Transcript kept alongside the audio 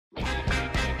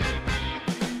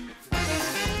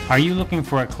Are you looking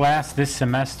for a class this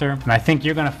semester? And I think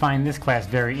you're going to find this class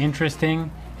very interesting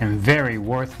and very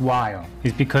worthwhile.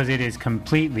 Is because it is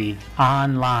completely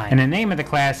online. And the name of the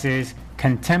class is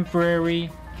Contemporary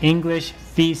English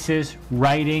Thesis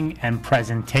Writing and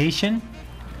Presentation,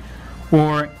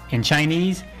 or in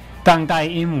Chinese, 当代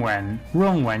英文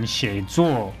论文写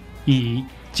作与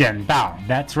简报.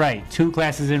 That's right, 2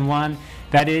 classes in 1.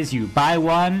 That is, you buy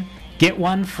one, get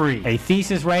one free. A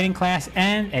thesis writing class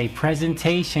and a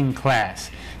presentation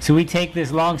class. So we take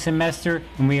this long semester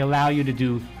and we allow you to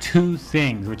do 2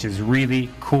 things, which is really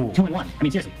cool. 2 in 1. I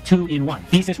mean, seriously, 2 in 1.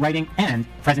 Thesis writing and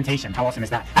presentation. How awesome is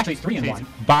that? Actually, it's 3 in 1.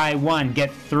 Buy one,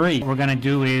 get 3. What we're going to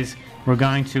do is we're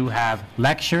going to have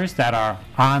lectures that are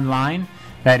online.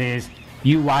 That is,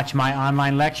 you watch my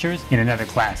online lectures in another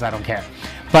class. I don't care.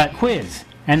 But quiz.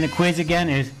 And the quiz, again,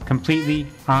 is completely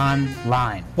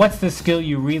online. What's the skill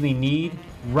you really need?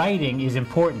 Writing is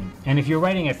important. And if you're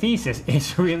writing a thesis,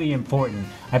 it's really important.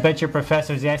 I bet your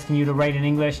professor's asking you to write in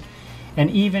English.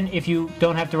 And even if you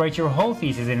don't have to write your whole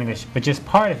thesis in English, but just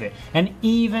part of it. And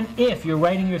even if you're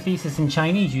writing your thesis in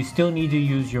Chinese, you still need to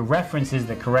use your references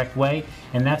the correct way.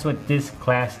 And that's what this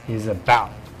class is about.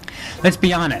 Let's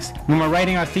be honest. When we're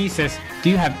writing our thesis,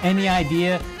 do you have any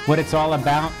idea what it's all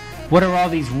about? What are all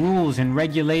these rules and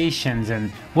regulations,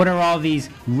 and what are all these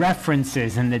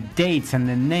references and the dates and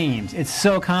the names? It's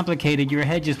so complicated, your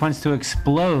head just wants to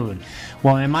explode.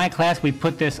 Well, in my class, we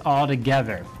put this all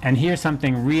together. And here's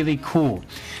something really cool.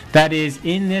 That is,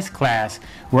 in this class,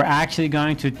 we're actually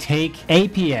going to take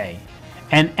APA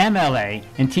and MLA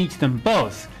and teach them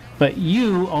both, but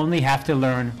you only have to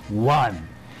learn one,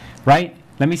 right?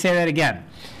 Let me say that again.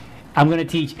 I'm going to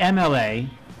teach MLA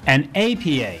and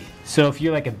APA. So if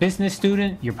you're like a business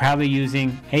student, you're probably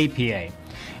using APA.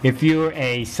 If you're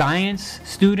a science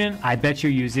student, I bet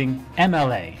you're using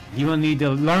MLA. You don't need to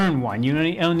learn one. You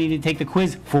don't need to take the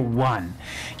quiz for one.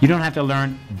 You don't have to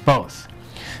learn both.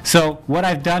 So what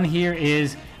I've done here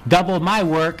is double my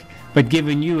work, but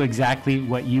given you exactly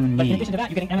what you need. But in addition to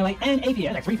that, you're getting MLA and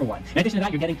APA, like 3 for 1. In addition to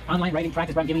that, you're getting online writing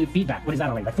practice where I'm giving you feedback. What is that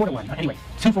already? Like 4 to 1. Anyway,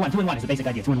 2 for 1. 2 in 1 is the basic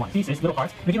idea. 2 in 1. Thesis, little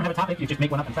parts. If you don't have a topic, you just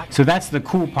make one up and practice. So that's the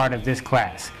cool part of this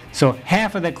class. So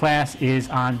half of the class is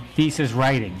on thesis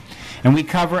writing. And we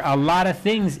cover a lot of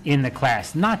things in the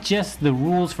class, not just the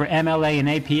rules for MLA and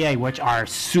APA, which are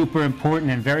super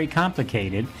important and very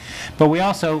complicated, but we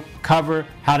also cover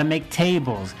how to make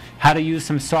tables, how to use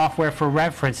some software for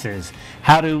references,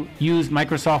 how to use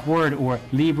Microsoft Word or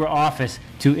LibreOffice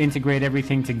to integrate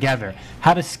everything together,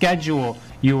 how to schedule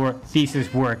your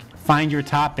thesis work, find your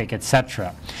topic,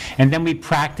 etc. And then we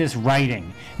practice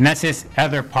writing. And that's this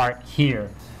other part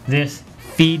here, this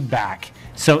feedback.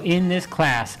 So in this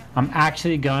class, I'm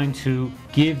actually going to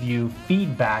give you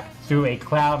feedback through a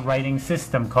cloud writing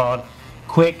system called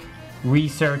Quick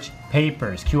Research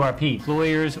Papers, QRP,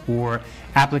 employers or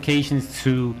applications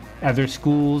to other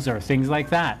schools or things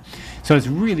like that. So it's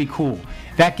really cool.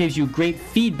 That gives you great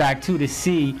feedback too to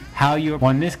see how you're. Well,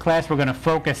 in this class, we're going to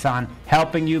focus on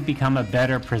helping you become a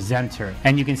better presenter.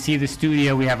 And you can see the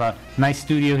studio. We have a nice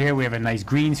studio here. We have a nice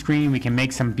green screen. We can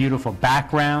make some beautiful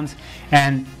backgrounds.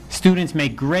 And students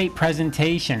make great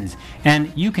presentations.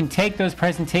 And you can take those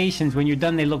presentations, when you're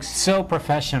done, they look so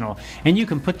professional. And you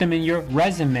can put them in your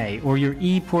resume or your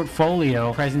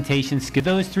e-portfolio presentation skill.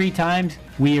 Those 3 times,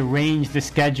 we arrange the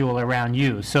schedule around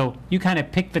you. So you kind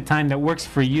of pick the time that works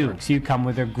for you. So you come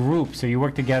with a group, so you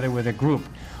work together with a group.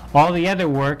 All the other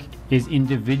work is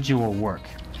individual work.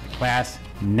 Class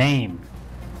name.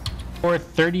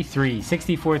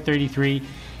 6433.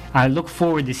 I look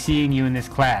forward to seeing you in this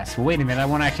class. Well, wait a minute, I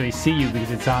won't actually see you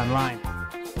because it's online.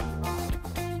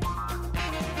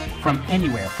 From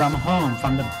anywhere, from home,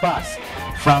 from the bus,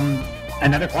 from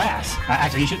another class.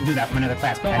 Actually, you shouldn't do that from another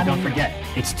class. And don't forget,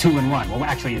 it's 2 in 1. Well,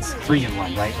 actually, it's 3 in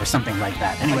 1, right? Or something like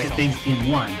that. Anyway, things in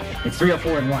 1. It's 3 or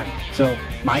 4 in 1. So,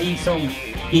 买一送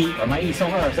一 or 买一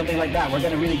送二 or something like that. We're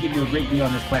going to really give you a great deal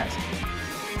on this class.